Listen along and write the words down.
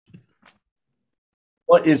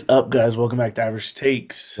What is up, guys? Welcome back to Average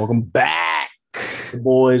Takes. Welcome back. The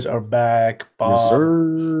boys are back. Yes, Bob,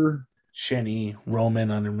 sir. Shenny,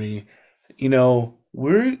 Roman under me.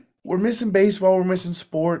 We're missing baseball. We're missing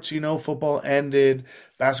sports. Football ended.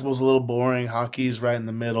 Basketball's a little boring. Hockey's right in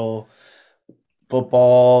the middle.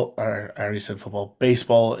 Football, or I already said football.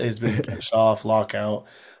 Baseball has been pushed off. Lockout.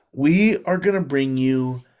 We are gonna bring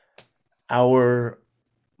you our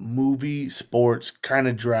movie sports kind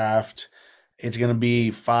of draft. It's going to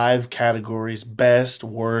be five categories: best,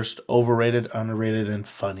 worst, overrated, underrated, and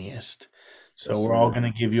funniest. Yes, So we're all sir.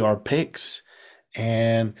 going to give you our picks.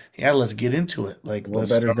 And yeah, let's get into it. What Let's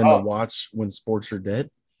better start than to off. watch when sports are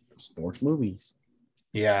dead? Sports movies.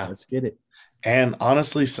 Yeah. Let's get it. And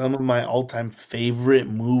honestly, some of my all time favorite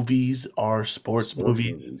movies are sports Sports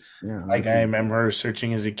movies. movies. Yeah, I Like I agree. remember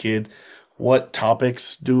searching as a kid, what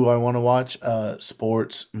topics do I want to watch?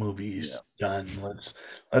 Sports Yeah, movies. Done.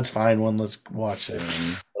 Let's find one. Let's watch it.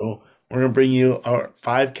 same. So we're gonna bring you our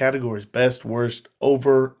five categories: best, worst,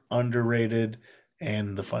 over, underrated,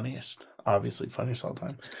 and the funniest. Obviously, funniest all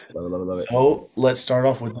time. Love it, love it, love it. So let's start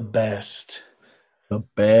off with the best. The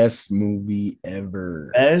best movie ever.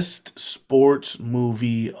 Best sports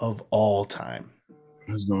movie of all time.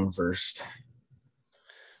 Who's going first?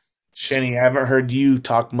 Shenny, I haven't heard you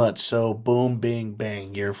talk much, so boom, bing,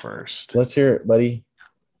 bang, you're first. Let's hear it, buddy.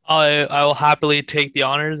 I will happily take the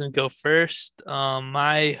honors and go first.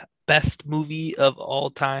 My best movie of all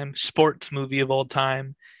time, sports movie of all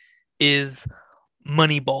time, is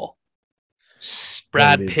Moneyball.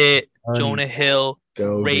 Brad Goated. Pitt, Honey, Jonah Hill,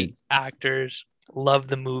 Goated. great actors. Love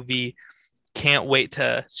the movie. Can't wait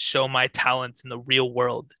to show my talents in the real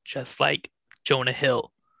world, just like Jonah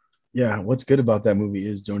Hill. Yeah, what's good about that movie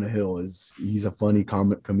is Jonah Hill is he's a funny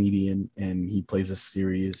comic comedian and he plays a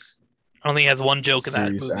I don't think he has one joke in that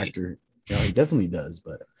serious movie. actor. Yeah, he definitely does,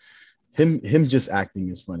 but him just acting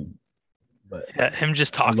is funny. But Yeah, him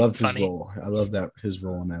just I talking loved is his funny. role. I love that his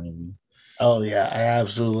role in that movie. oh yeah, I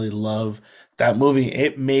absolutely love that movie.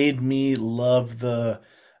 It made me love the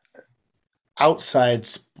outside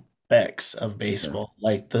specs of Yeah, baseball,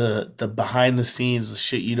 like the behind the scenes, the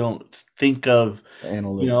shit you don't think of, the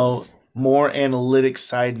analytics. more analytic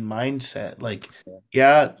side mindset. Like,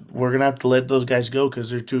 yeah, we're gonna have to let those guys go because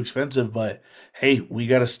they're too expensive, but hey, we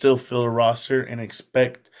gotta still fill a roster and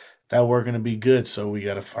expect that we're gonna be good. So we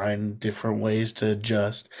gotta find different ways to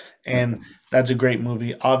adjust. Yeah, And that's a great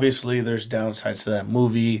movie. Obviously, there's downsides to that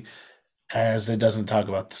movie as it doesn't talk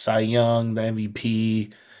about the Cy Young, the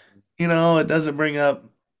MVP. It doesn't bring up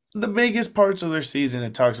the biggest parts of their season.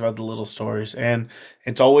 It talks about the little stories, and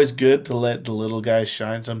it's always good to let the little guys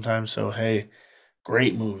shine sometimes. So, hey,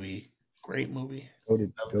 great movie. Great movie.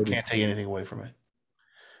 goaded, I goaded. can't take anything away from it.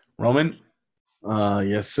 Roman?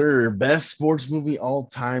 Yes, sir. Best sports movie all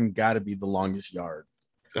time got to be The Longest Yard.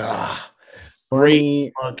 Ah,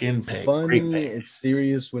 great Funny, fucking pick. Great funny. pick. It's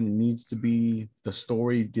serious when it needs to be. The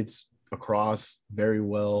story gets across very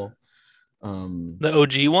well. Um, The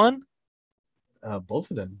OG one? both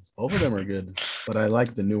of them are good, but I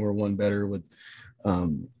like the newer one better with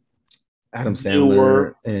um Adam Sandler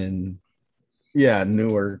Newer. and yeah,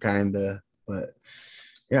 newer kind of, but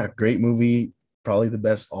yeah, great movie. Probably the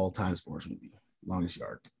best all time sports movie. Longest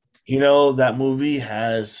Yard. That movie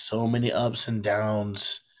has so many ups and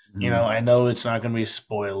downs. Mhm. I know it's not going to be a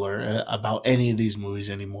spoiler about any of these movies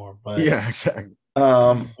anymore, but Yeah, exactly.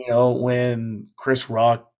 when Chris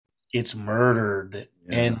Rock gets murdered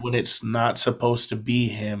and Yeah, when it's not supposed to be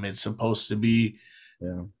him, it's supposed to be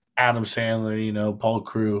yeah. Adam Sandler, Paul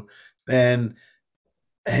Crew, then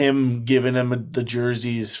him giving him the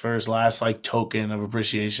jerseys for his last like token of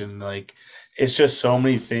appreciation, like it's just so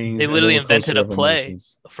many They things. And literally Roller invented coaster a of play,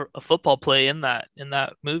 emotions. a football play in that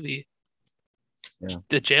movie. Yeah.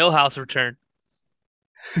 The Jailhouse Return.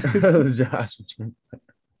 Josh.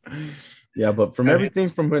 Yeah, but from everything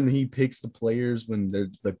from when he picks the players when they're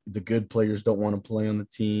the good players don't want to play on the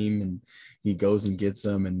team and he goes and gets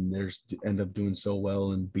them and there's end up doing so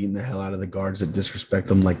well and beating the hell out of the guards that disrespect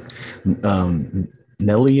them like um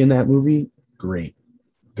Nelly in that movie, great.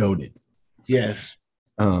 Goaded. Yes.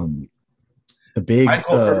 Um the big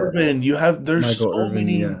Michael Irvin, there's Michael so Irvin,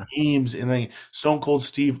 many yeah. names in like Stone Cold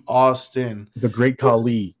Steve Austin. The great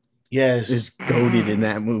Khali Yes. is goaded in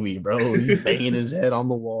that movie, bro. He's banging his head on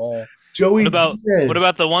the wall. What Joey about what Diaz.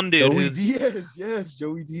 about the one dude Joey who's Diaz, yes,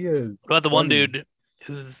 Joey what Diaz. about the one Funny. dude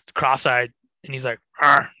who's cross-eyed and he's like,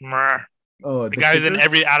 "Arr, marr." Oh, The the guy who's in kicker?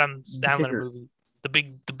 every Adam The Sandler kicker. movie. The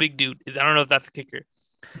big dude is I don't know if that's the kicker.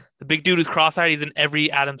 The big dude who's cross-eyed. He's in every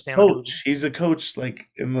Adam Sandler movie. Coach. He's a coach like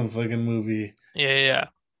in the fucking movie Yeah, yeah, yeah.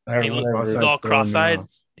 or And The he's whatever. all cross-eyes throwing me cross-eyed.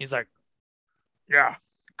 off. He's like, "Yeah,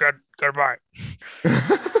 Goodbye.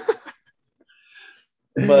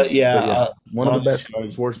 But yeah, But yeah, one of the Longest best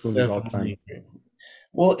Yard, sports movies all time. definitely.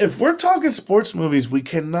 Well, if we're talking sports movies, we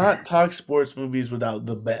cannot talk sports movies without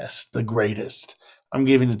the best, the greatest. I'm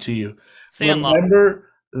giving it to you. Sandlot. Remember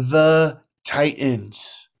the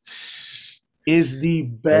Titans is the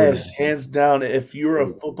best, Goated. hands down. If you're a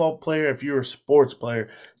football player, if you're a sports player,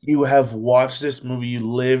 you have watched this movie, you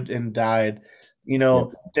lived and died. You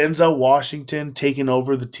know, Denzel Washington taking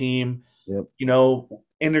over the team, Yep. you know,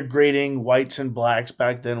 integrating whites and blacks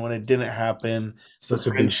back then when it didn't happen. Such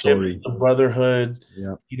The a big friendships, story. the brotherhood,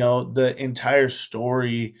 Yeah. you know, the entire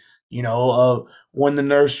story, you know, when the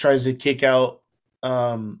nurse tries to kick out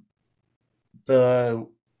the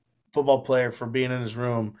football player for being in his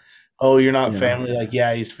room. Oh, you're not Yeah. family. Like,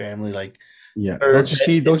 yeah, he's family. Like, Yeah. or- Don't you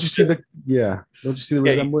see the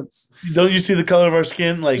resemblance? don't you see the color of our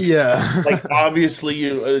skin? Like, Yeah. like obviously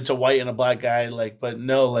it's a white and a black guy. Like, but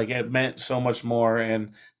no, like it meant so much more.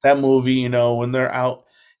 And that movie, you know, when they're out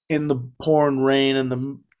in the pouring rain and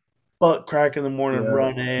the butt crack in the morning Yeah,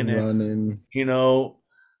 running, and running you know,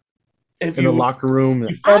 if in the you locker room.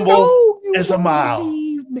 you fumble, you it's a won't mile.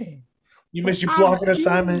 believe me. you miss your I'm blocking here.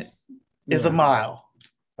 assignment, it's a Yeah. mile.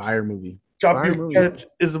 Fire movie. Drop Fire your movie. catch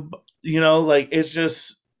is a, you know, like it's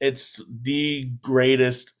the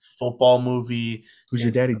greatest football movie. Who's your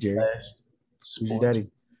It's daddy, the Jerry? best Who's your sports. daddy?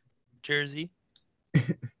 Jersey.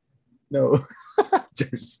 No.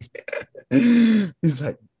 Jersey. He's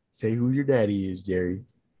like, say who your daddy is, Jerry.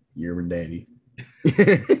 You're my daddy.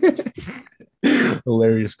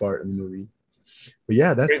 Hilarious part in the movie. But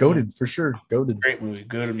yeah, that's Great goated for sure. Goated. Great movie,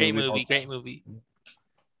 good Great movie. movie. Great movie.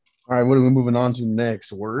 All right, what are we moving on to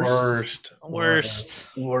next? Worst. Worst.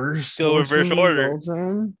 Worst. Go sports reverse movies order. all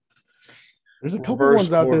time? There's a couple Reverse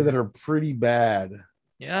ones out there order. that are pretty bad.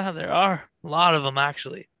 Yeah, there are a lot of them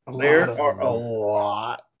actually. A There lot of are them. a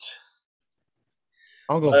lot.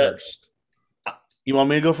 I'll go But- first. You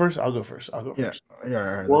want me to go first? I'll go first. I'll go Yeah. first. Yeah.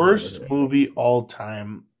 All right, Worst let's- movie all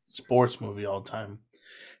time, sports movie all time.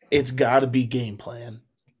 It's got to be Game Plan.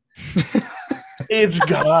 It's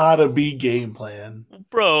got to be Game Plan.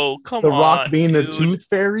 Bro, come The on. Rock being the dude. Tooth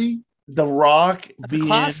Fairy. The Rock That's a being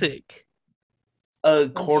classic. a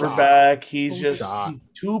quarterback. He's No just shot. he's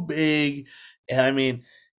too big. And I mean,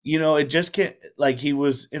 you know, it just can't. Like he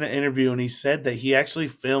was in an interview and he said that he actually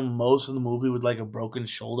filmed most of the movie with like a broken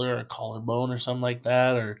shoulder or a collarbone or something like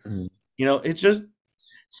that. Or Mhm. you know, it's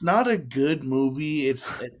not a good movie.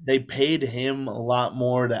 They paid him a lot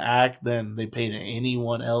more to act than they paid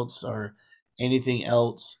anyone else or anything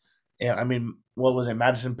else. And I mean, what was it?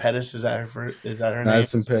 Madison Pettis, is that her name?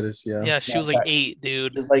 Madison Pettis. Yeah. Yeah, she was like 8,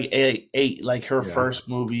 dude. Like eight, like her Yeah. first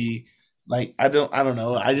movie. Like I don't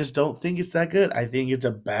know. I just don't think it's that good. I think it's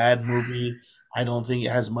a bad movie. I don't think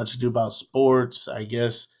it has much to do about sports. I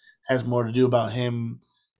guess has more to do about him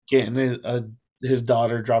getting his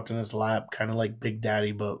daughter dropped in his lap, kind of like Big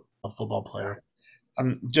Daddy, but a football player.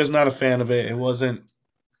 I'm just not a fan of it. It wasn't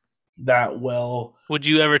that well. Would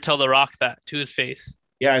you ever tell The Rock that to his face?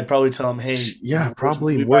 Yeah, I'd probably tell him, hey, Yeah, worst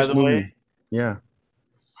probably movie, by worst the movie. way? Yeah.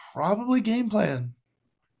 Probably Game Plan.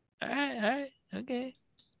 All right, okay.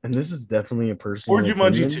 And this is definitely a personal Or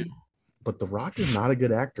Jumanji opinion, 2. but The Rock is not a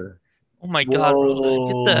good actor. Oh my god, bro.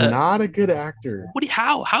 Whoa. Get the Not a good actor.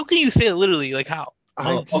 how can you say it literally? Like how?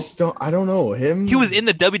 I don't know him. He was in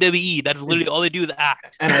the WWE. That's literally all they do is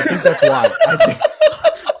act. and I think that's why.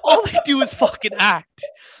 All they do is fucking act.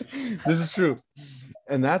 This is true.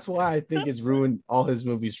 And that's why I think it's ruined all his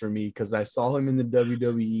movies for me, because I saw him in the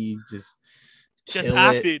WWE just Just kill it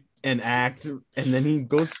acted. and act, and then he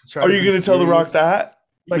goes to try Are to you be going to tell The Rock serious. that?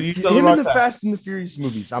 Like Will you him tell The in Rock the that? Fast and the Furious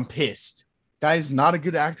movies, I'm pissed. Guy's not a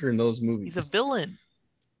good actor in those movies. He's a villain.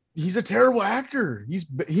 He's a terrible actor.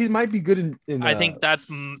 He might be good in I think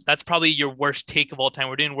that's probably your worst take of all time.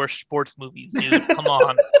 We're doing worst sports movies, dude. Come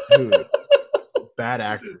on. dude, bad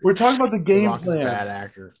actor. We're talking about the The Game Rock is Plan. bad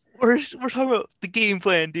actor. We're talking about the game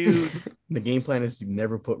plan, dude. The game plan is to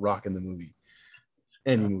never put Rock in the movie.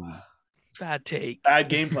 Any movie. Bad take. Bad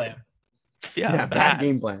Game Plan. Yeah, Bad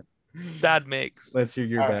game plan. Bad mix. Let's hear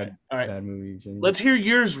your All bad right, all right. bad movie. Jenny. Let's hear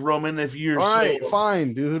yours, Roman, if you're All right, so-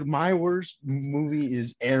 fine, dude. My worst movie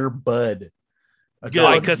is Air Bud. Good.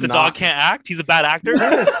 Why? dog's Because the not- dog can't act? He's a bad actor?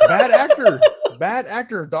 Yes, bad actor. Bad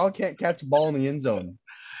actor. A dog can't catch a ball in the end zone.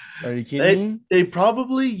 Are you kidding me? They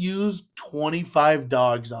probably used 25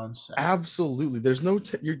 dogs on set. Absolutely. There's no.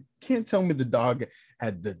 You can't tell me the dog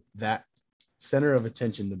had that center of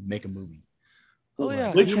attention to make a movie. Oh,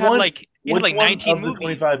 yeah. Which he had one- like, he had Which like one 19 of the movies.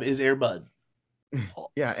 25 is Air Bud?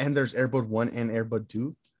 Yeah, and there's Air Bud 1 and Air Bud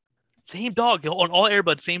 2. Same dog. On all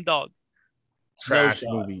Airbud, same dog. Trash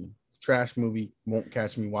shot. movie. trash movie. Won't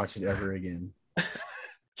catch me watching it ever again.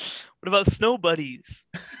 What about Snow Buddies?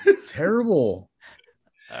 Terrible.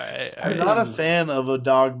 All right, all I'm right. not a fan of a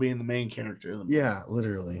dog being the main character of the movie. Yeah,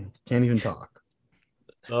 literally. Can't even talk.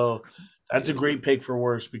 So that's a great pick for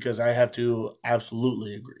worst because I have to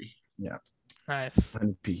absolutely agree. Yeah. Nice.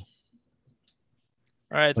 P.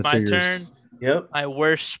 All right, it's Let's my hear yours. turn. Yep. My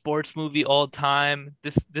worst sports movie all time.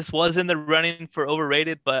 This was in the running for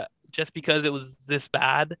overrated, but just because it was this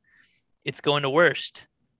bad, it's going to worst.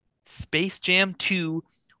 Space Jam 2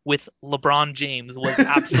 with LeBron James was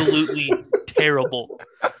absolutely terrible.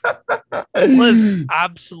 Was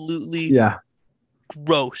absolutely Yeah.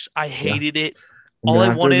 gross. I hated it. I'm All gonna I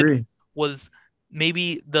have to wanted agree. was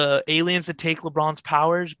maybe the aliens to take LeBron's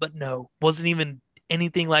powers, but no, wasn't even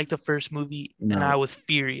anything like the first movie, and No. I was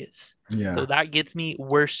furious. Yeah. So that gets me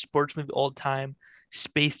worst sports movie all time,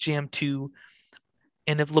 Space Jam 2.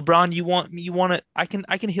 And if LeBron, you want it, I can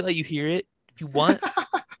let you hear it if you want.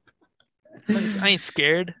 I ain't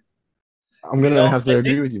scared. I'm gonna No, have to I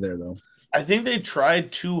agree think- with you there, though. I think they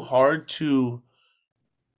tried too hard to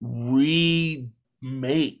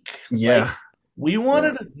remake. Yeah. Like, we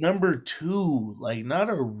wanted a number 2, like not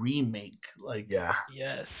a remake. Like Yeah.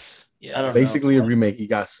 Yes. I Yeah. don't know. Basically a remake. He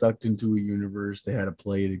got sucked into a universe. They had to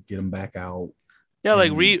play to get him back out. Yeah, like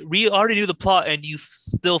And- we already knew the plot and you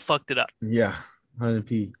still fucked it up. Yeah.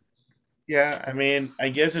 100p. Yeah, I mean, I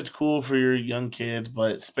guess it's cool for your young kids,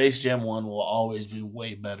 but Space Jam 1 will always be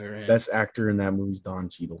way better. And, Best actor in that movie is Don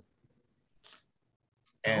Cheadle.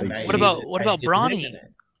 and I What hate about it- what I about hated him Bronny? in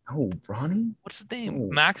it. Oh, Bronny? What's his name? Oh.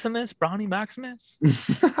 Maximus? Bronny Maximus?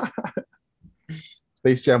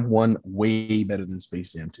 Space Jam 1 way better than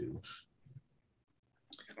Space Jam 2.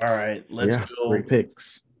 All right, let's Yeah, go. great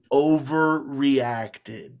picks.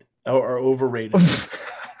 Overreacted or overrated.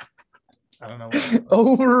 I don't know.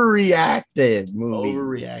 Overreacted movies.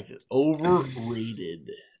 Overreacted.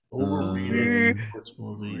 Overrated. Overrated sports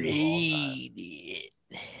movie.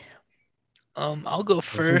 Rated. I'll go This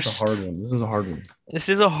first. is a hard one. This is a hard one. This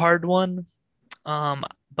is a hard one.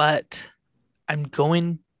 But I'm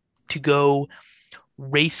going to go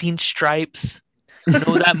Racing Stripes. You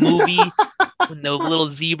know that movie when the little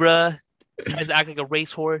zebra tries to act like a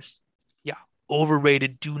racehorse? Yeah,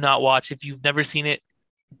 overrated. Do not watch. If you've never seen it,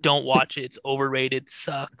 don't watch it. It's overrated.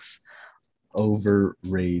 Sucks.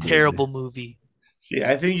 Overrated. Terrible movie. See,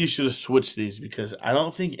 I think you should have switched these because I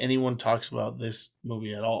don't think anyone talks about this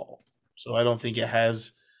movie at all. So I don't think it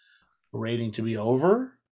has a rating to be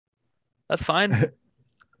over. That's fine.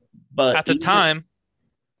 But At the even- time,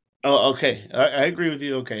 Oh, okay. I agree with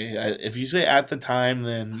you. Okay. If you say at the time,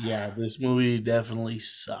 then yeah, this movie definitely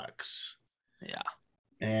sucks. yeah.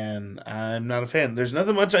 And I'm not a fan. There's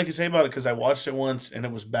nothing much I can say about it because I watched it once and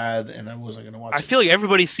it was bad and I wasn't going to watch I it. feel like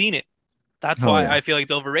everybody's seen it. That's Oh, why yeah. I feel like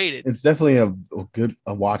it's overrated. It's definitely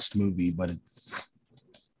a watched movie, but it's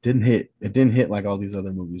didn't hit. It didn't hit like all these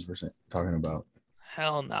other movies we're talking about.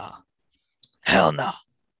 Hell nah. Hell nah.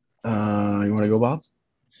 You want to go, Bob?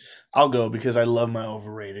 I'll go because I love my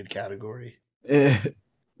overrated category. Eh,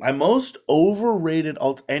 My most overrated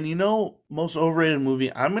most overrated movie.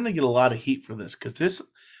 I'm gonna get a lot of heat for this because this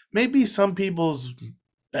may be some people's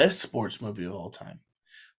best sports movie of all time.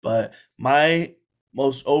 But my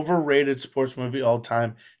most overrated sports movie of all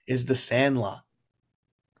time is The Sandlot.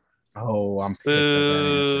 Oh, I'm pissed at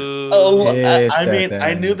that answer. Boo. Oh, Pissed I at mean, that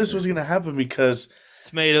I knew this answer. was gonna happen because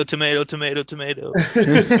Tomato, tomato, tomato, tomato.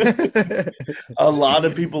 a lot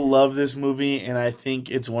of people love this movie, and I think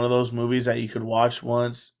it's one of those movies that you could watch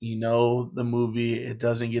once. You know the movie; it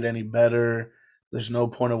doesn't get any better. There's no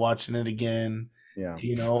point of watching it again. Yeah.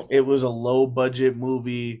 You know, it was a low budget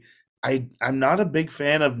movie. I'm not a big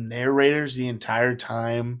fan of narrators the entire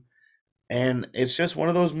time. And it's just one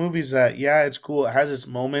of those movies that, yeah, it's cool. It has its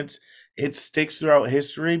moments. It sticks throughout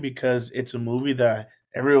history because it's a movie that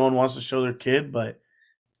everyone wants to show their kid. But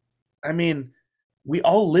I mean, we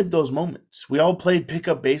all lived those moments. We all played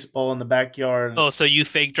pickup baseball in the backyard. Oh, so you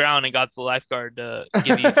fake drown and got the lifeguard to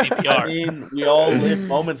give you I CPR. mean, we all lived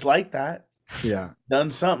moments like that. Yeah. Done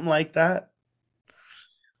something like that.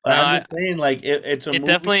 But No, I'm just saying, like, it's a It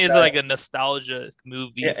movie definitely is that- like a nostalgia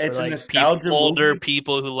movie Yeah, for it's a like nostalgia older movie.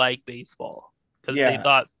 people who like baseball because Yeah. they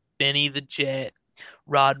thought Benny the Jet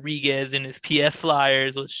Rodriguez and his PF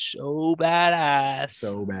Flyers was so badass.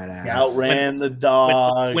 So badass. He outran the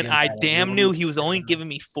dog. when and I had a damn little knew he was only stamina. giving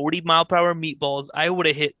me 40-mile-per-hour meatballs, I would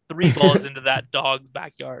have hit 3 balls into that dog's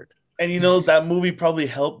backyard. And you know that movie probably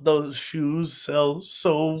helped those shoes sell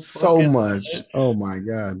so fucking much. Oh my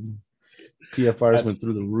god. PFRs went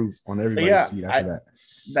through the roof on everybody's yeah, feet after that.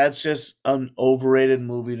 That's just an overrated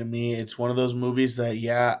movie to me. It's one of those movies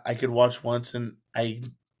that I could watch once and I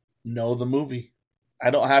know the movie. I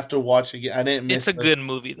don't have to watch it again. I didn't It's miss a the. good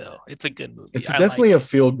movie though. It's a good movie. It's I like definitely a it.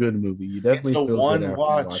 feel good movie. You It's definitely a feel good one after you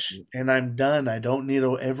watch watch, it. and I'm done. I don't need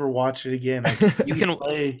to ever watch it again. I can You can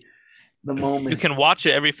replay the you can moments. watch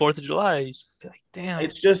it every 4th of July. You just feel like, damn.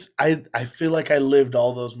 It's just I feel like I lived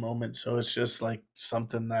all those moments, so it's just like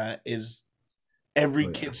something that is every Oh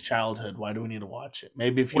yeah. kid's childhood. Why do we need to watch it?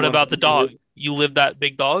 Maybe What about the dog? You live that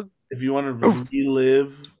big dog? if you want to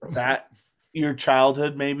relive that your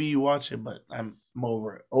childhood, maybe you watch it. But I'm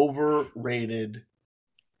over it. Overrated.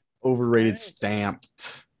 All Overrated right.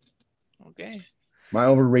 stamped. Okay. My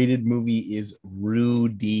overrated movie is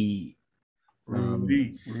Rudy. Um,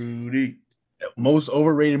 Rudy. Most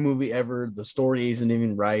overrated movie ever. The story isn't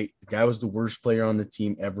even right. The guy was the worst player on the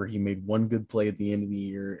team ever. He made one good play at the end of the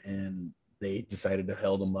year, and they decided to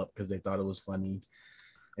held him up because they thought it was funny.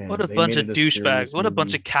 What And a they bunch made of it a douchebags. serious What a bunch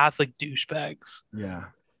movie. of Catholic douchebags. Yeah,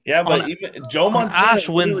 Yeah, On but even Joe on Montana Ash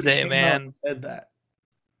literally Wednesday, came out man. and said that.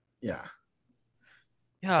 yeah.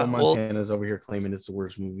 Joe Yeah, well, Montana's over here claiming it's the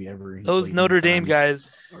worst movie ever. He those played many Notre Dame times. guys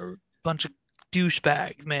are a bunch of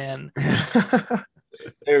douchebags, man.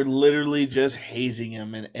 They're literally just hazing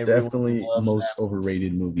him, and everyone Definitely loves that most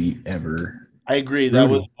overrated movie ever. I agree.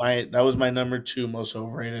 Rudy. That was my number two most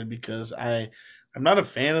overrated because I'm not a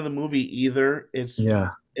fan of the movie either. Yeah.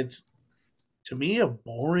 It's to me a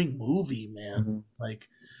boring movie, man. Mhm. Like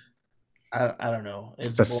I don't know. It's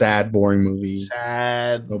It's a boring, sad, boring movie.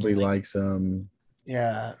 sad. Nobody Like likes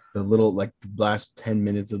yeah, the little like the last 10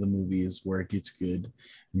 minutes of the movie is where it gets good.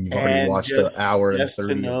 And you've already and watched an hour and just to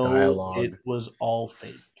 30 of know dialogue. it was all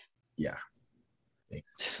fake. Yeah.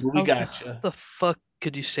 Movie How gotcha. the fuck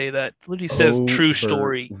could you say that? Literally says true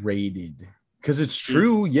story. Overrated. Because it's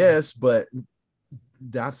true, yes, but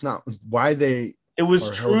that's not why they It was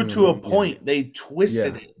are held true in to a a yeah. point. They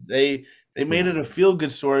twisted Yeah. it. They made Yeah. it a feel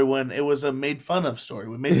good story when it was a made fun of story.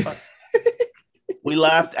 We made fun. We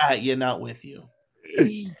laughed at you, not with you.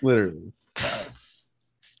 Literally. Sorry.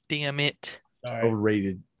 Damn it. Sorry.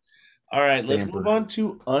 Overrated. All right, let's Stamper. move on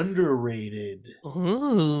to underrated.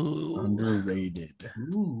 Ooh. Underrated.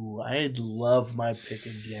 Ooh, I love my pick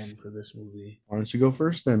again for this movie. Why don't you go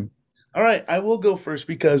first then? All right, I will go first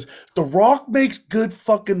because The Rock makes good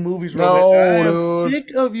fucking movies, Roman. I No, am dude.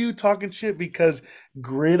 sick of you talking shit because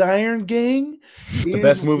Gridiron Gang The is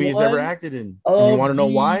best movie he's ever one acted in. And you of want to know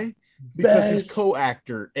the why? Because his best.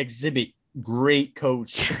 co-actor, Exhibit, great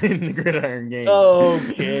coach in the Gridiron Gang.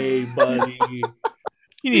 Okay, buddy.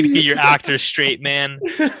 You need to get your actors straight, man.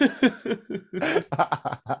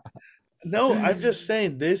 No, I'm just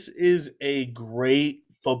saying this is a great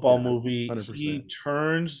football Yeah, movie. 100%. He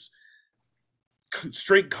turns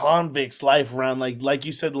straight convicts life around like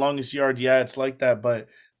you said longest yard. Yeah, it's like that, but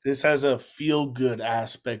this has a feel good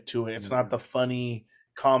aspect to it. It's not the funny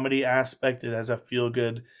comedy aspect. It has a feel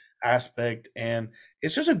good aspect and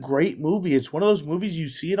it's just a great movie. It's one of those movies you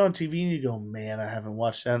see it on TV and you go, "Man, I haven't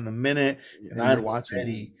watched that in a minute." And And you're I'm watching it.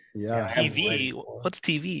 ready. Yeah. I'm ready TV. for it. What's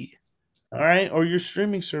TV? All right, or your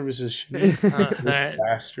streaming services, Shane. All right.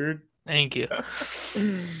 Bastard. Thank you.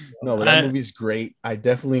 No, but that movie's great. I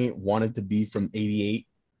definitely wanted to be from 88.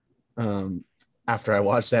 After I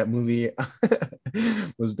watched that movie,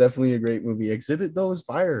 was definitely a great movie. Exhibit though is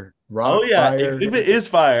fire. Rock Oh yeah, fire. Exhibit is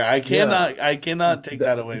fire. Yeah. I cannot take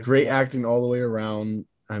that away. Great acting all the way around.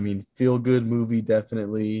 I mean, feel good movie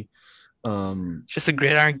definitely. Just a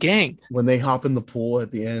Gridiron Gang. When they hop in the pool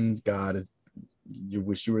at the end, God, you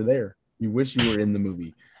wish you were there. You wish you were in the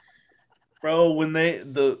movie. Bro, when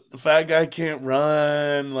the fat guy can't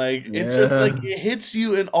run, like it's just Yeah. like it hits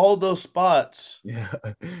you in all those spots. Yeah.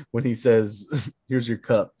 When he says, "Here's your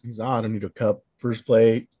cup," he's, "Oh, I don't need a cup." First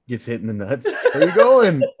play, gets hit in the nuts. Where you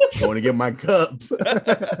going? Going to get my cup.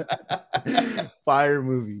 Fire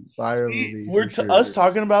movie. Fire movie. We're for sure. us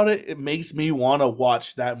talking about it. It makes me want to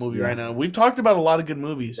watch that movie Yeah. right now. We've talked about a lot of good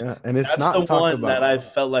movies. Yeah, and it's That's not the talked one about. that I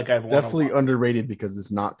felt like I want to Definitely watch. underrated because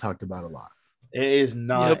it's not talked about a lot. It is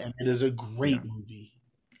not, Yep. and it is a great Yeah. movie.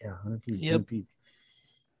 Yeah, 100 Yep. You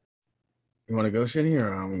want to go, Shinny, or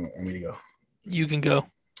want me to go? You can go.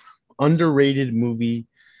 Underrated movie.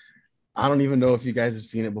 I don't even know if you guys have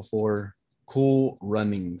seen it before. Cool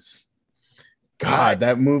Runnings. God,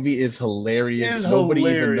 that movie is hilarious. Nobody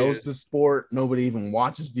even knows the sport. Nobody even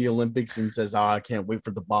watches the Olympics and says, "Oh, I can't wait for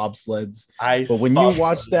the bobsleds." But when you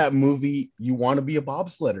watch that movie, you want to be a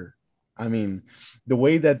bobsledder. I mean, the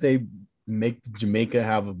way that they make Jamaica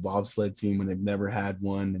have a bobsled team when they've never had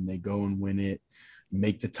one, and they go and win it,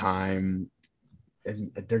 make the time,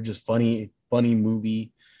 and they're just funny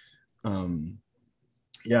movie.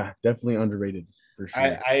 Yeah, definitely underrated for sure.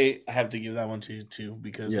 I have to give that one to you too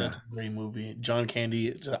because that's a great movie. John Candy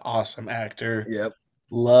is an awesome actor. Yep.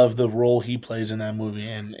 love the role he plays in that movie,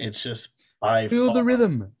 and it's just by Feel far. the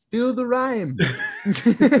rhythm, feel the rhyme.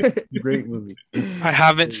 Great movie. I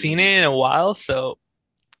haven't Great seen movie. it in a while, so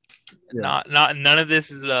Yeah. none of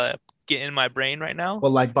this is getting in my brain right now.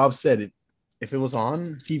 But like Bob said, if it was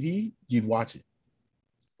on TV, you'd watch it.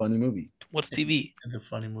 Funny movie. What's TV? It's a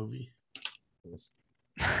funny movie.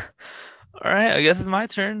 All right, I guess it's my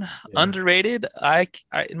turn. Yeah. Underrated. I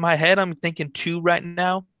in my head, I'm thinking two right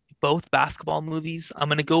now, both basketball movies. I'm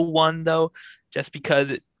gonna go one though, just because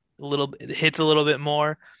it hits a little bit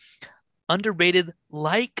more. Underrated,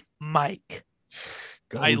 like Mike.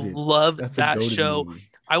 I Goated. love That's a that goated show. movie.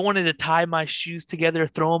 I wanted to tie my shoes together,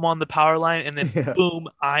 throw them on the power line, and then Yeah. boom,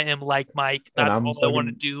 I am like Mike. And That's I'm all I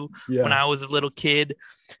wanted fucking to do when yeah. I was a little kid.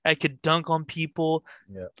 I could dunk on people.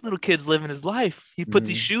 Yeah. Little kid's living his life. He puts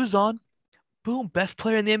his Mhm. shoes on, boom, best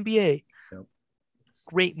player in the NBA. Yep.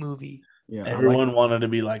 Great movie. Yeah. Everyone wanted to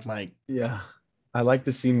be like Mike. Yeah. I like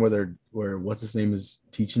the scene where what's his name is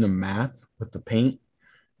teaching them math with the paint,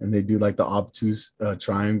 and they do like the obtuse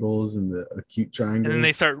triangles and the acute triangles, And then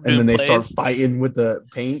they start and doing then they start plays. fighting with the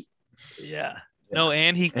paint. Yeah. Yeah. No,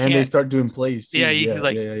 and he And they can't. start doing plays too. Yeah, Yeah, he's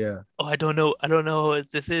like, yeah. oh, I don't know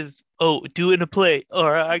what this is. Oh, do it in a play.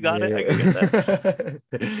 All right, I got it. I can get that.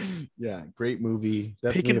 Yeah. Yeah, great movie.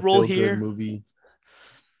 Pick Definitely and a roll feel-good here. movie.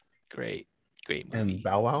 Great And movie.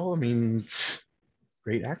 Bow Wow, I mean,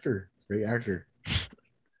 great actor. Great actor.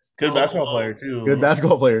 Good basketball Whoa. player too. Good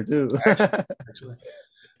basketball player too. Actually.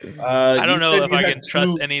 I don't You know said if you I had can trust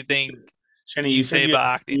two. anything Shenny, you say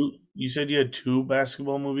about acting. you said you had two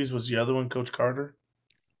basketball movies. Was the other one Coach Carter?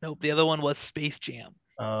 Nope, the other one was Space Jam.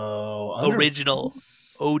 Oh, Original.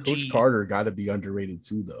 OG. Coach Carter got to be underrated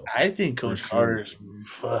too, though. I think For Coach sure. Carter's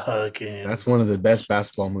fucking. That's one of the best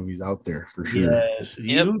basketball movies out there for sure. Yes,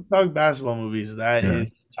 Yep. you talk basketball movies. That Yeah.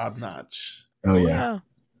 is top notch. Oh Oh yeah, yeah.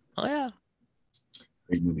 Oh yeah.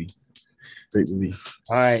 great movie. Great movie.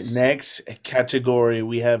 All right, next category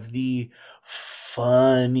we have the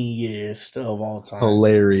funniest of all time.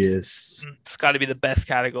 Hilarious. It's got to be the best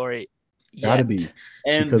category. Gotta Yet. be.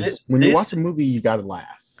 And Because when you this- watch a movie, you gotta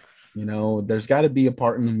laugh. You know, there's got to be a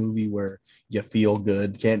part in the movie where you feel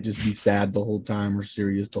good. Can't just be sad the whole time or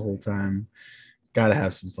serious the whole time. Gotta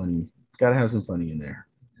have some funny. Gotta have some funny in there.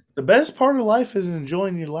 the best part of life is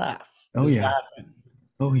enjoying your laugh. Oh Is yeah. laughing.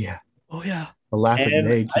 Oh yeah. Oh yeah. A laugh a And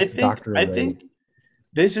day keeps the doctor I away. think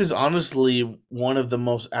this is honestly one of the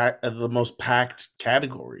most packed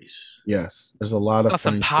categories. Yes, there's a lot It's of got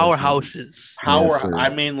some funny sports movies. powerhouses. Power. Yes, sir. I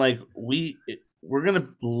mean, like we're gonna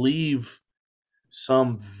leave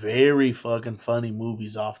some very fucking funny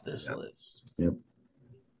movies off this list. Yep.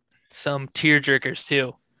 Some tear jerkers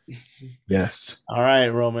too. Yes. All right,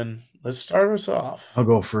 Roman, let's start us off. I'll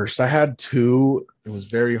go first. I had two. It was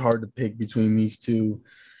very hard to pick between these two,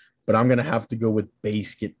 but I'm gonna have to go with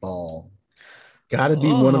Basketball. Gotta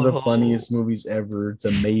be one of the Oh. funniest movies ever. It's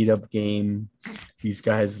a made-up game. These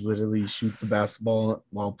guys literally shoot the basketball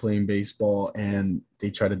while playing baseball, and they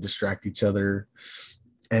try to distract each other.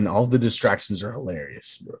 And all the distractions are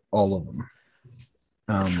hilarious. All of them.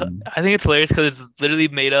 I think it's hilarious because it's literally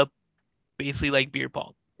made up basically like beer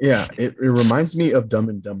pong. Yeah, it reminds me of Dumb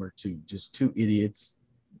and Dumber too. Just two idiots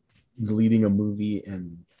leading a movie,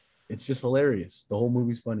 and it's just hilarious. The whole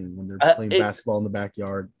movie's funny when they're playing basketball in the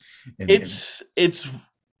backyard. And It's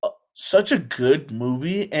such a good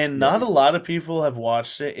movie, and not a lot of people have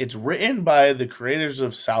watched it. It's written by the creators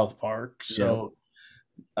of South Park, so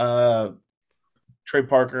Trey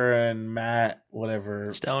Parker and Matt,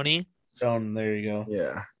 whatever Stony. Stone. There you go.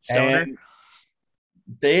 yeah, Stoner. And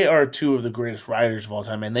they are two of the greatest writers of all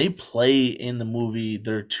time, and they play in the movie.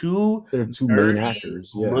 They're two they're two main nerdy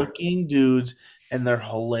actors. Yeah, looking dudes, and they're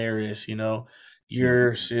hilarious. You know,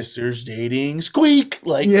 your sister's dating Squeak.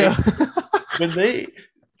 Like, yeah. when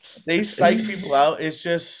they psych people out, it's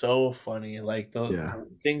just so funny. Like the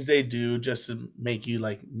things they do just to make you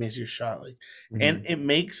like miss your shot. Like, and it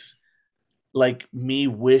makes like me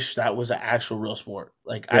wish that was an actual real sport.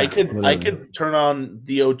 Like I could turn on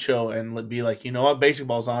the Ocho and be like, you know what,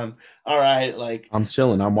 baseball's on. All right, like I'm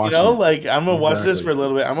chilling. I'm watching. You know, like I'm gonna watch this Exactly. for a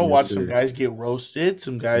little bit. I'm gonna watch sir. some guys get roasted,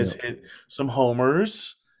 some guys hit some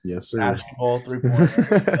homers. Yes, sir. Basketball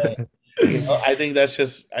 3-pointer. You know, I think that's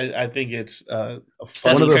just. I think it's a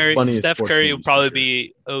Steph one of the Curry, funniest Steph sports Curry would movies, probably for sure.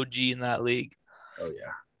 be OG in that league. Oh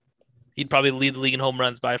yeah, He'd probably lead the league in home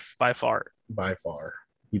runs by far. by far.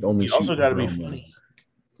 He'd only You shoot also gotta for be home funny. runs.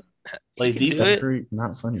 Play He can do decent. it. Steph Curry,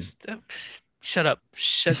 not funny. Shut up.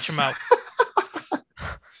 Shut your mouth.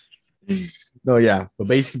 No, yeah, but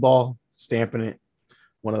Basketball, stamping it.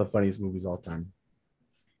 One of the funniest movies all time.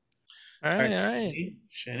 All right.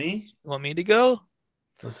 Shenny, Want me to go?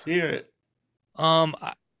 let's hear it.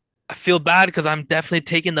 I, I feel bad because I'm definitely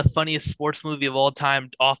taking the funniest sports movie of all time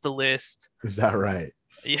off the list. Is that right?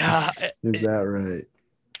 Yeah, Is that right?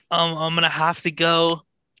 I'm gonna have to go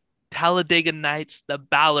Talladega Nights, The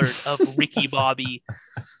Ballad of Ricky Bobby.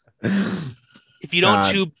 If you don't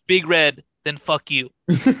God. chew Big Red, then fuck you.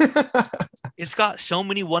 It's got so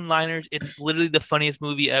many one-liners. It's literally the funniest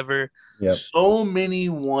movie ever. Yep. So many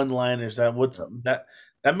one-liners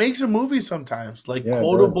that makes a movie sometimes, like Yeah, it does.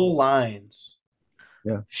 quotable lines.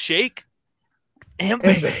 Yeah. Shake and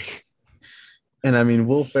And bake. And I mean,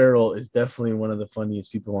 Will Ferrell is definitely one of the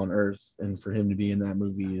funniest people on earth, and for him to be in that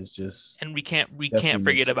movie is just And we can't definitely forget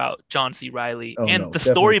makes it. about John C. Riley. Oh And no, the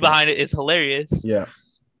definitely story can't. behind it is hilarious. Yeah.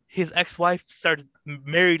 His ex-wife started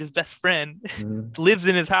married his best friend, Mhm. lives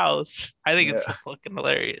in his house. I think Yeah. it's so fucking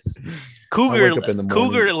hilarious. I wake up in the morning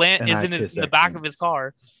Cougar and I is piss in the back of his excellence.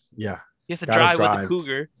 car. Yeah. He has to Gotta drive with the drive.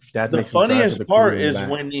 Cougar. Dad The makes him drive with the funniest part cougar in the is back.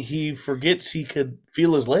 when he forgets he could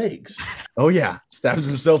feel his legs. Oh yeah, stabs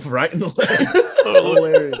himself right in the leg.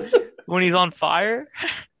 Hilarious. When he's on fire.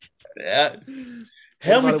 Yeah. What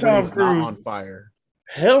Help me, about it when Tom he's not on Cruise. fire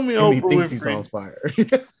Help me, and he Oprah thinks he's on Winfrey. fire?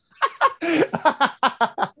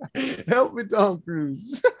 Help me, Tom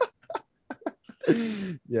Cruise.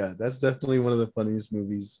 Yeah, that's definitely one of the funniest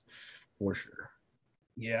movies for sure.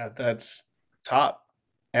 Yeah, that's top.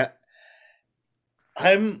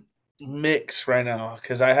 I'm mixed right now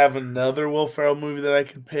because I have another Will Ferrell movie that I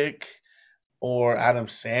could pick, or Adam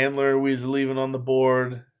Sandler. We're leaving on the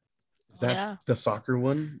board. Is that Yeah. the soccer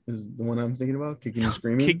one? Is the one I'm thinking about? Kicking and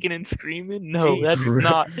screaming? Kicking and screaming? No, that's Great.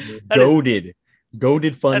 not.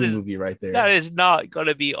 Goated funny that is movie right there. that is not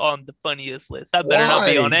gonna be on the funniest list. That better not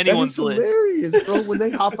be on Why? That anyone's is list. hilarious, bro. When they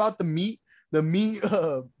hop out the meat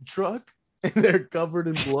truck and they're covered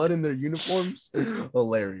in blood in their uniforms,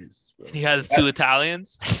 hilarious. Bro. He has two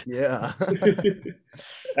Italians. Yeah.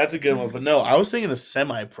 That's a good one. But no, I was thinking of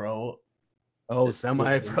Semi Pro. Oh,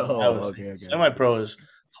 semi-pro. Okay. Semi Pro is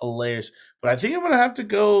hilarious. But I think I'm gonna have to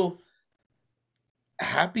go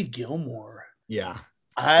Happy Gilmore. Yeah.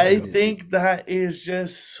 I Yeah. think that is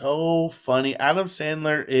just so funny. Adam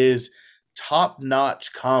Sandler is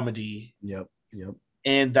top-notch comedy, Yep.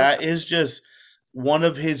 and that is just one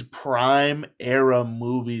of his prime era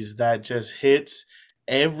movies that just hits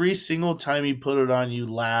every single time you put it on,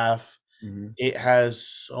 you laugh. Mhm. It has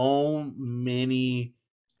so many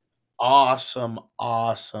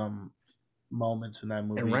awesome moments in that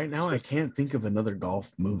movie. And right now, I can't think of another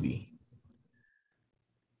golf movie.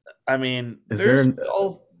 I mean, Is there there's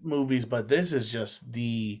golf movies, but this is just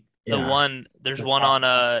the There's The one top.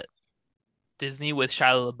 on Disney with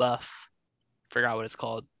Shia LaBeouf. Forgot what it's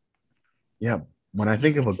called. Yeah. When I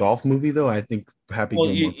think of a golf movie, though, I think Happy Well,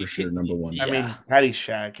 Gilmore you for sure, number one. Yeah. I mean,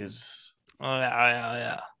 Caddyshack is Oh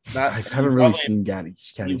yeah. not. I you haven't really probably- seen probably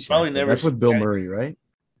Caddyshack. never That's seen with Bill Caddy- Murray, right?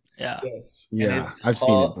 Yeah. Yes, and Yeah, it's I've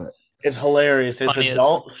seen it, but it's hilarious. It's Funniest.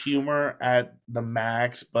 adult humor at the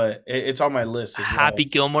max, but it's on my list as well. Happy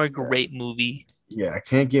Gilmore, great movie. yeah, I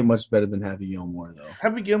can't get much better than Happy Gilmore, though.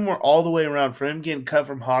 Happy Gilmore all the way around for him getting cut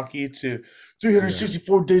from hockey to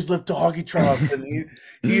 364 days left to hockey tryouts, and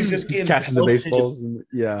he's just He's getting catching the pelted. baseballs, and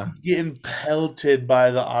yeah, Getting pelted by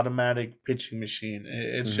the automatic pitching machine.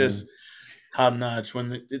 It's Mhm. just top notch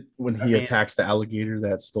when when I he mean- attacks the alligator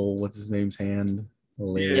that stole what's his name's hand.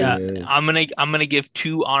 Yeah, Hilarious. I'm gonna give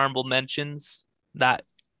two honorable mentions that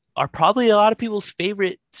are probably a lot of people's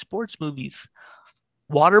favorite sports movies: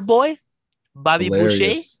 Waterboy, Bobby Boucher,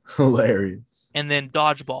 hilarious. Hilarious. and then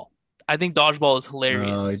Dodgeball. I think Dodgeball is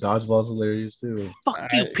hilarious. Dodgeball's hilarious too.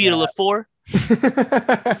 Fuck you, I- Peter yeah. LaFleur.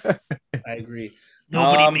 I agree.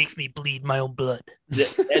 Nobody makes me bleed my own blood.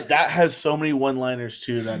 That has so many one-liners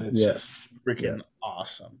too that it's Yeah. just freaking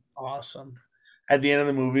awesome. At the end of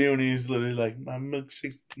the movie, when he's literally like, "My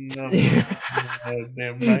milkshake, no,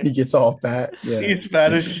 damn right." He gets all fat. Yeah. He's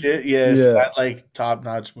fat as shit. Yes, Yeah. that like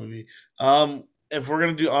top-notch movie. If we're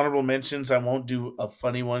gonna do honorable mentions, I won't do a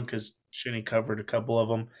funny one because Shinny covered a couple of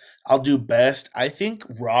them. I'll do best. I think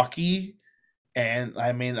Rocky, and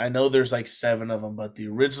I mean I know there's like 7 of them, but the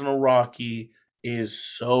original Rocky is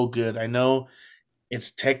so good. I know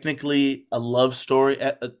it's technically a love story.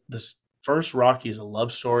 The first Rocky is a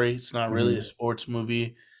love story. It's not really a sports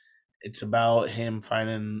movie. It's about him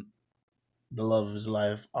finding the love of his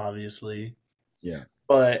life, obviously. Yeah.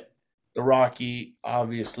 But the Rocky,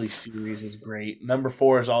 obviously, series is great. Number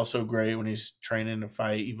 4 is also great when he's training to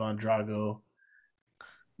fight Ivan Drago.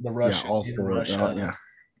 The Russian, all in 4. Russia, Yeah.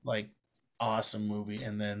 like awesome movie.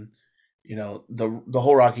 And then, the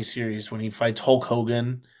whole Rocky series when he fights Hulk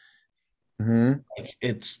Hogan, Mhm. like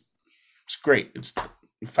it's great.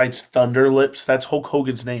 He fights Thunder Lips. That's Hulk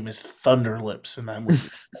Hogan's name is Thunder Lips in that movie.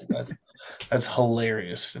 That's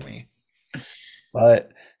hilarious to me.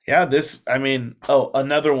 But yeah,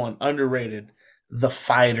 another one underrated. The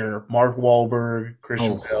Fighter, Mark Wahlberg,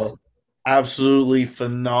 Christian Oh, Bale. Absolutely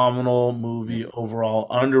phenomenal movie overall.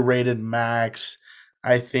 Underrated Max.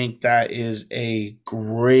 I think that is a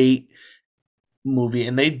great movie.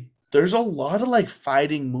 And there's a lot of like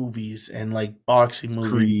fighting movies and like boxing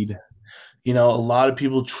movies. Creed. A lot of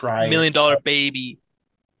people try it. $1 Million Baby.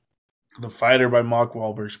 The Fighter by Mark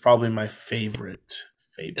Wahlberg is probably my favorite.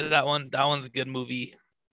 That one's a good movie.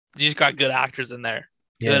 You just got good actors in there.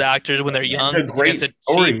 Good Yes. actors when they're young. It's a great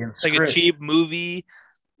story and like a script. cheap movie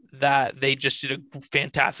that they just did a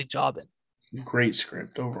fantastic job in. Great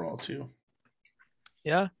script overall too.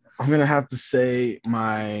 Yeah. I'm gonna have to say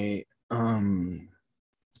my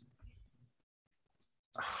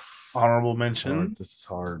honorable mention. This is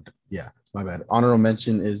hard. Yeah, my bad. Honorable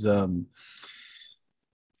mention is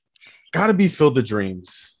gotta be Field of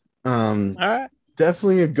Dreams. All right.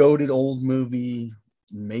 Definitely a goated old movie.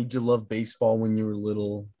 Made you love baseball when you were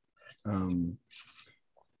little.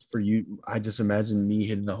 For you, I just imagine me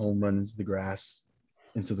hitting a home run into the grass,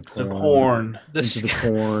 into the corn.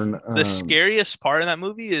 The scariest part in that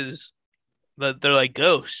movie is that they're like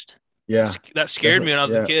ghosts. Yeah, that scared me when I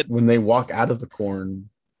was a kid. When they walk out of the corn,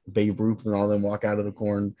 Babe Ruth and all them walk out of the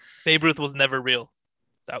corn. Babe Ruth was never real.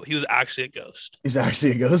 He was actually a ghost. He's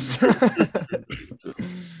actually a ghost. But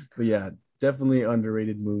yeah, definitely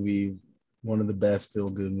underrated movie. One of the best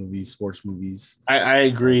feel-good movies, sports movies. I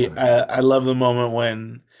agree. I love the moment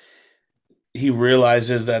when he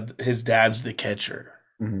realizes that his dad's the catcher.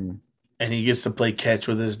 Mm-hmm. And he gets to play catch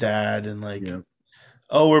with his dad and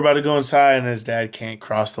oh, we're about to go inside, and his dad can't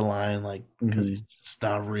cross the line because it's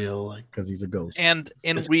not real, because he's a ghost. And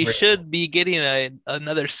we should be getting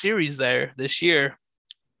another series there this year,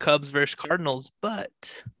 Cubs versus Cardinals,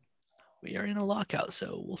 but we are in a lockout,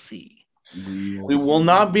 so we'll see. We will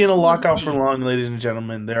not be in a lockout for long, ladies and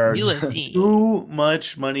gentlemen. There are too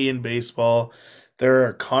much money in baseball. There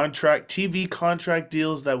are TV contract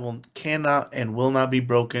deals that cannot and will not be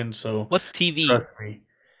broken. So what's TV? Trust me.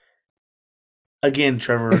 Again,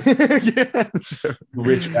 Trevor,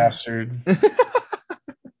 rich bastard.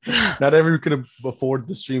 Not everyone can afford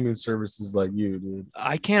the streaming services like you, dude.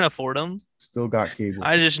 I can't afford them. Still got cable.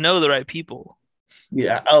 I just know the right people.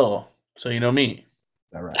 Yeah. Oh, so you know me.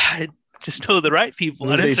 Is that right? I just know the right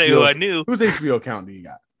people. I didn't say who I knew. Whose HBO account do you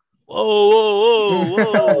got?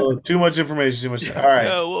 Whoa. Too much information. Too much. All right.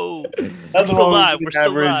 Whoa. We're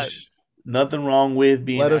still live. Nothing wrong with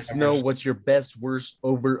being. Let us know what your best, worst,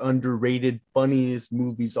 underrated, funniest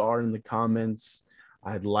movies are in the comments.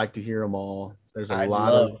 I'd like to hear them all. There's a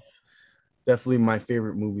lot of. Definitely, my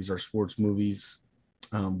favorite movies are sports movies.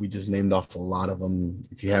 We just named off a lot of them.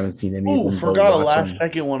 If you haven't seen any of them, forgot a last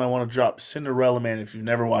second one I want to drop. Cinderella Man. If you've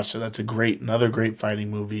never watched it, that's another great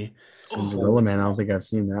fighting movie. Cinderella Man. I don't think I've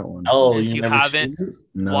seen that one. Oh, if you haven't,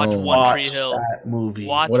 watch One Tree Hill. That movie.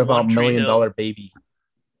 What about $1 Million Baby?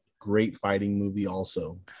 Great fighting movie,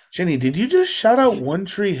 also. Jenny, did you just shout out One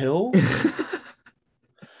Tree Hill?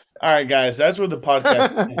 All right, guys, that's where the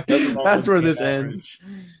podcast. That's where this ends.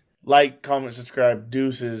 Like, comment, subscribe.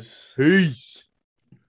 Deuces. Peace.